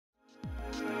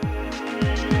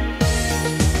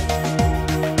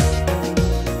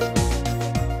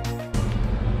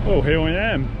Well, here I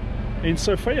am in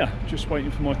Sofia, just waiting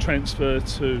for my transfer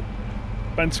to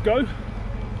Bansko,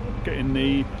 getting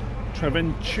the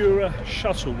Traventuria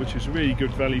shuttle, which is really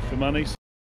good value for money.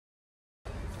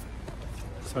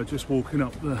 So just walking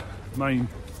up the main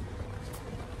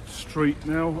street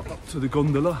now, up to the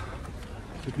gondola.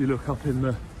 If you look up in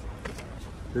the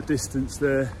distance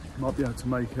there, you might be able to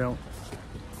make out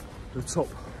the top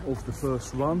of the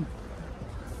first run.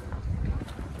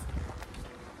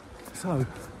 So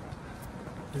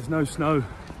there's no snow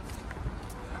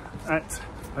at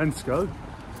Bansko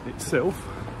itself,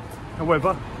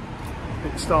 however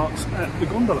it starts at the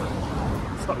gondola,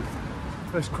 so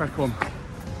let's crack on.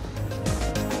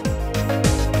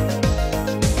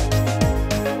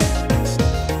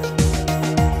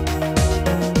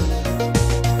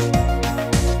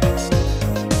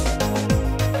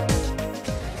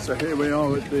 So here we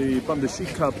are at the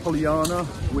Bundašika Poliana,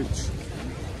 which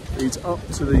is up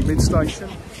to the mid-station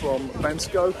from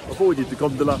Bansko. Avoided the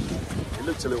gondola, it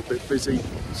looked a little bit busy,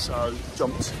 so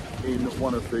jumped in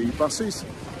one of the buses.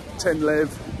 10 lev,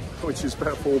 which is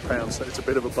about £4, so it's a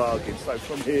bit of a bargain. So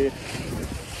from here,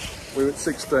 we're at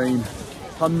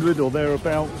 1600 or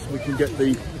thereabouts. We can get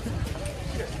the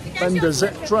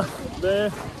Bansko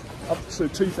there up to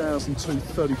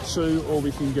 2232, or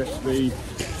we can get the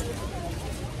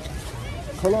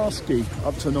Kolarski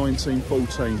up to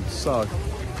 1914. So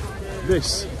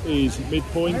this is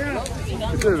midpoint.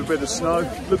 We do have a bit of snow,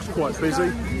 looks quite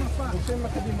busy,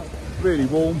 really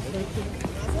warm.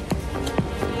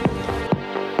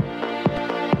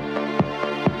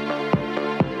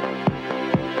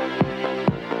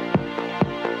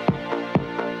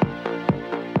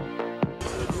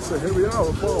 So here we are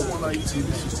at mile 180,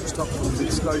 this is just up from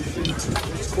the station.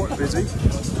 It's quite busy,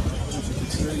 as you can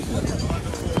see.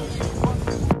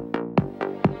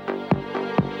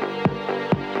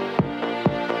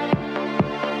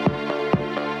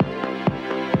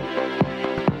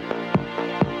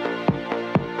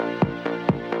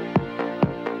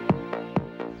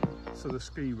 So the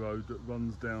ski road that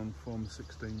runs down from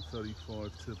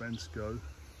 1635 to Bansko,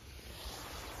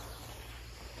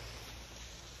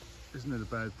 isn't it a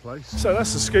bad place? So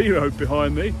that's the ski road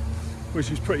behind me, which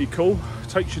is pretty cool.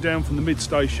 Takes you down from the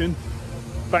mid-station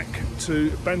back to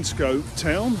Bansko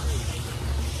town,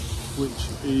 which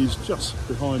is just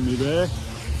behind me there.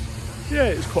 Yeah,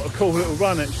 it's quite a cool little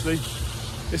run actually.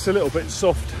 It's a little bit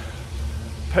soft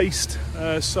paced,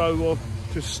 so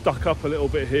I've just stuck up a little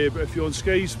bit here, but if you're on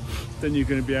skis, then you're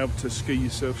going to be able to ski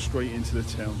yourself straight into the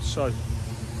town. So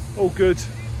all good.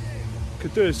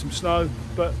 Could do with some snow,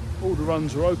 but all the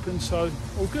runs are open, so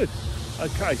all good.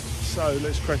 Okay, so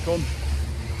let's crack on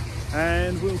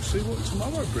and we'll see what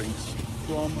tomorrow brings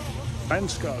from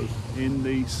Bansko in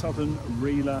the Southern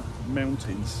Rila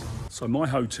Mountains. So my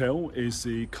hotel is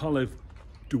the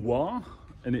Traventuria,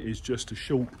 and it is just a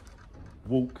short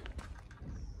walk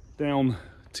down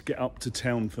to get up to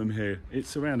town from here.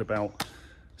 It's around about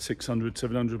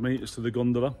 600-700 meters to the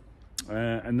gondola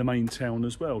and the main town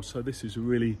as well. So this is a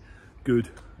really good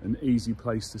and easy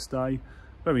place to stay.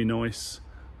 Very nice,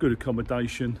 good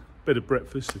accommodation, bit of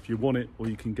breakfast if you want it, or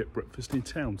you can get breakfast in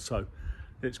town. So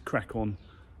let's crack on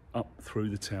up through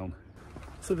the town.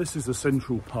 So this is the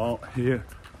central part here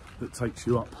that takes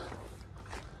you up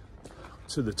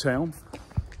to the town.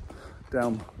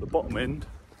 Down the bottom end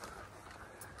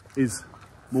is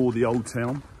more the old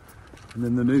town, and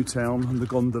then the new town and the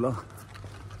gondola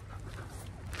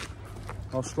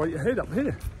are straight ahead up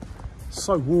here. It's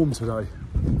so warm today.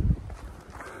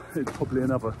 It's probably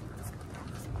another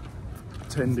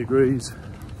 10 degrees,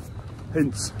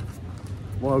 hence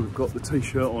why we've got the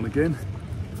t-shirt on again.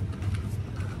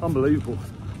 Unbelievable.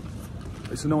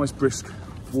 It's a nice brisk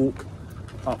walk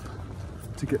up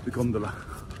to get the gondola.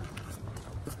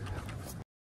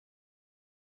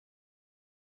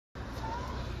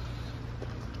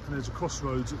 And there's a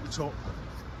crossroads at the top,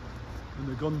 and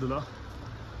the gondola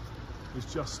is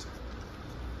just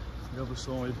the other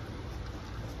side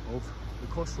of the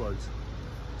crossroads.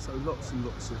 So lots and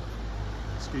lots of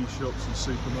ski shops and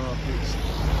supermarkets.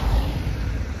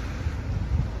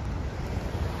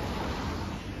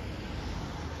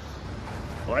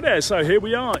 Right there, so here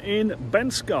we are in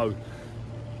Bansko.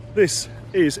 This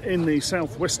is in the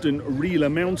South Western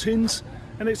Rila Mountains,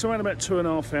 and it's around about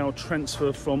 2.5 hour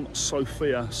transfer from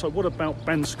Sofia. So what about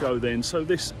Bansko then? So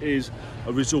this is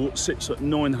a resort, sits at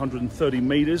 930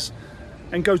 meters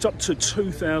and goes up to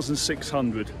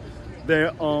 2,600.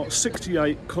 There are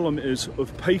 68 kilometers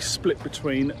of piste split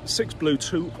between 6 blue,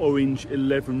 2 orange,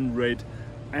 11 red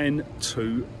and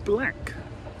 2 black.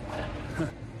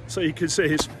 So you can see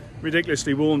it's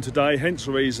ridiculously warm today, hence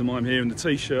the reason I'm here in the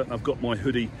t-shirt. I've got my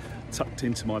hoodie tucked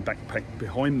into my backpack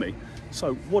behind me.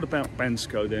 So what about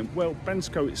Bansko then? Well,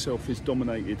 Bansko itself is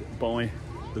dominated by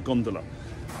the gondola,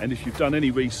 and if you've done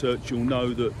any research, you'll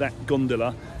know that that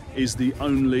gondola is the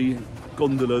only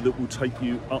gondola that will take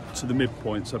you up to the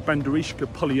midpoint. So Banderishka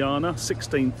Poliana,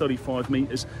 1635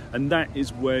 meters, and that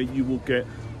is where you will get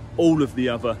all of the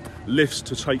other lifts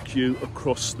to take you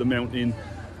across the mountain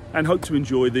and hope to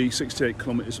enjoy the 68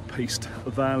 kilometers of piste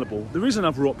available. There is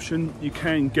another option. You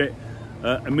can get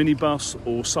a minibus,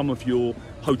 or some of your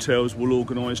hotels will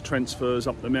organise transfers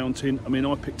up the mountain. I mean,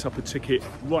 I picked up a ticket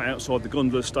right outside the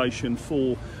gondola station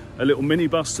for a little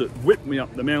minibus that whipped me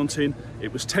up the mountain.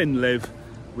 It was 10 lev,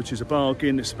 which is a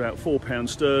bargain. It's about £4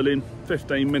 sterling.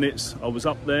 15 minutes I was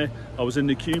up there. I was in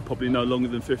the queue probably no longer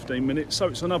than 15 minutes, so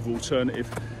it's another alternative,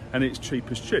 and it's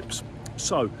cheap as chips.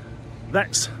 So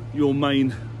that's your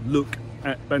main look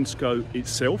at Bansko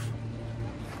itself.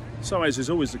 So as is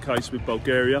always the case with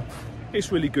Bulgaria, it's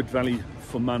really good value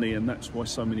for money, and that's why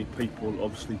so many people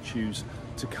obviously choose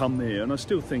to come here. And I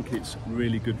still think it's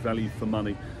really good value for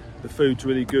money. The food's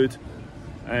really good,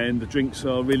 and the drinks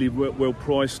are really well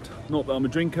priced. Not that I'm a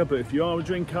drinker, but if you are a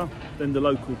drinker, then the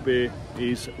local beer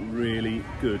is really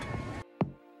good.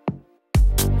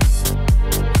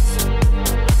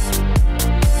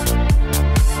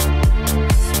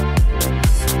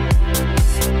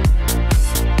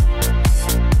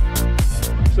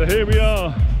 So here we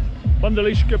are,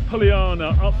 Banderishka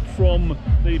Poliana, up from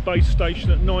the base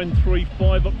station at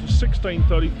 9:35 up to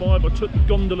 16:35. I took the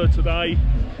gondola today.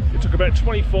 It took about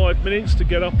 25 minutes to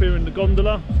get up here in the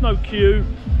gondola. There's no queue,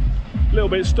 a little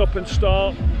bit stop and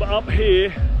start, but up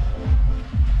here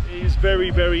is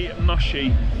very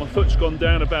mushy. My foot's gone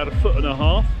down about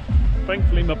 1.5 feet.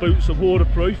 Thankfully my boots are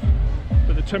waterproof,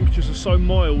 but the temperatures are so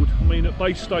mild. I mean, at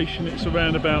base station it's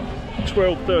around about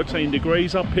 12-13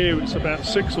 degrees. Up here it's about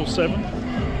 6 or 7.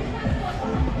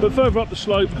 But further up the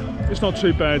slope, it's not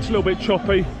too bad. It's a little bit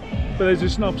choppy, but there's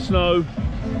this enough snow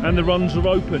and the runs are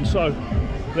open, so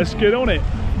let's get on it.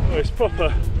 Oh, it's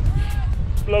proper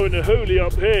blowing a hoolie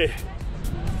up here.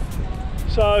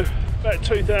 So about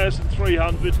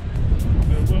 2,300.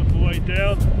 I'm going to work my way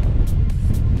down.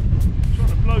 I'm trying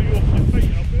to blow you off my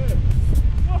feet up here.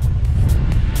 Oh.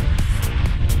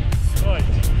 Right.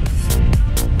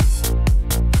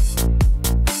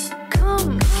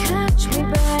 Come catch me,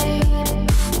 babe.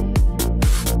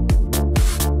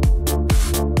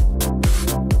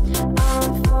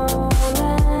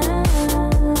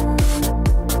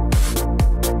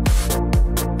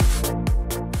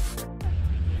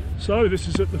 So this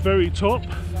is at the very top.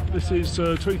 This is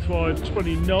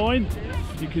 2529.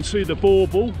 You can see the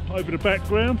bauble over the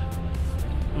background,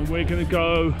 and we're going to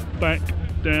go back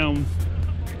down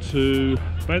to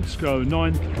Bansko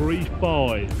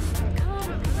 935.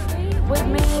 With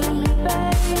me,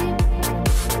 babe.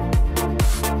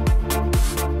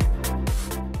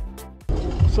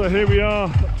 So here we are,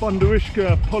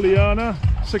 Banderishka Poliana,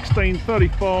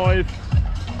 1635,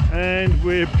 and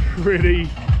we're pretty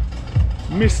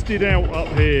misted out up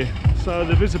here, so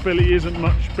the visibility isn't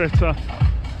much better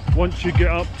once you get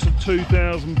up to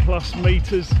 2,000 plus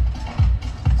meters,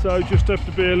 so just have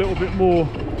to be a little bit more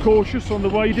cautious on the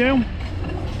way down.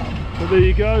 But there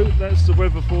you go, that's the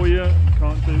weather for you.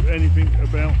 Can't do anything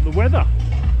about the weather.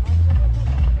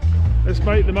 Let's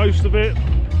make the most of it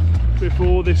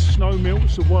before this snow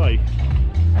melts away.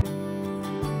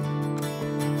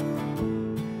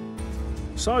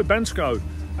 So Bansko,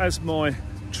 as my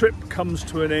trip comes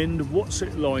to an end, what's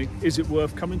it like? Is it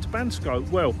worth coming to Bansko?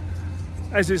 Well,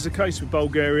 as is the case with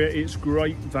Bulgaria, it's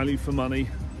great value for money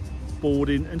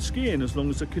boarding and skiing as long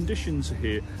as the conditions are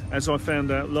here, as I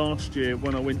found out last year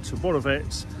when I went to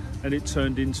Borovets and it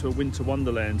turned into a winter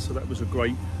wonderland. So that was a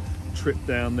great trip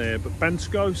down there. But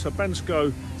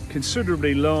Bansko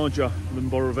considerably larger than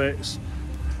Borovets,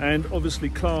 and obviously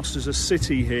classed as a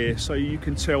city here, so you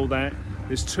can tell that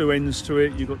there's two ends to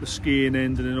it. You've got the skiing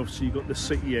end, and then obviously you've got the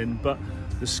city end. But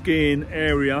the skiing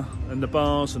area and the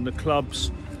bars and the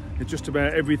clubs, and just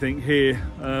about everything here.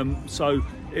 So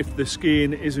if the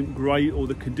skiing isn't great or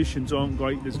the conditions aren't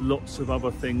great, there's lots of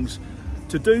other things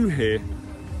to do here.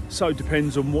 So it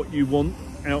depends on what you want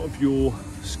out of your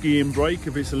skiing break.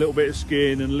 If it's a little bit of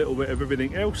skiing and a little bit of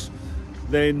everything else,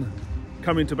 then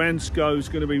coming to Bansko is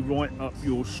going to be right up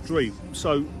your street.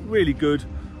 So really good,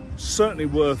 certainly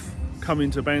worth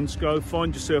coming to Bansko.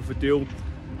 Find yourself a deal,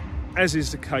 as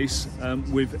is the case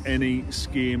with any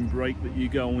skiing break that you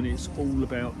go on. It's all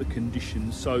about the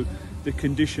conditions. So the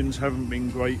conditions haven't been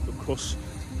great across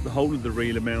the whole of the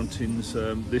Rila Mountains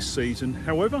this season.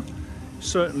 However,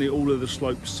 certainly all of the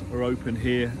slopes are open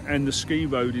here, and the ski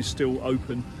road is still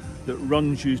open that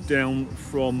runs you down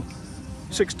from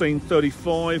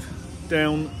 16:35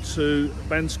 down to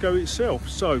Bansko itself.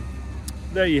 So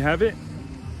there you have it.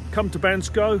 Come to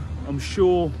Bansko, I'm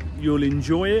sure you'll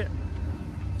enjoy it.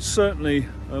 Certainly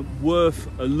worth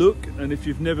a look, and if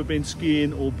you've never been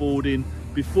skiing or boarding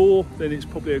before, then it's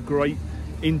probably a great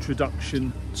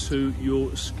introduction to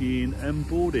your skiing and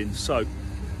boarding. So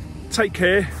take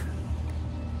care,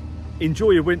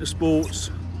 enjoy your winter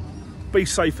sports, be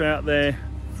safe out there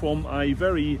from a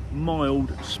very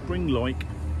mild spring-like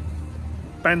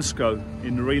Bansko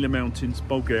in the Rila Mountains,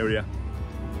 Bulgaria.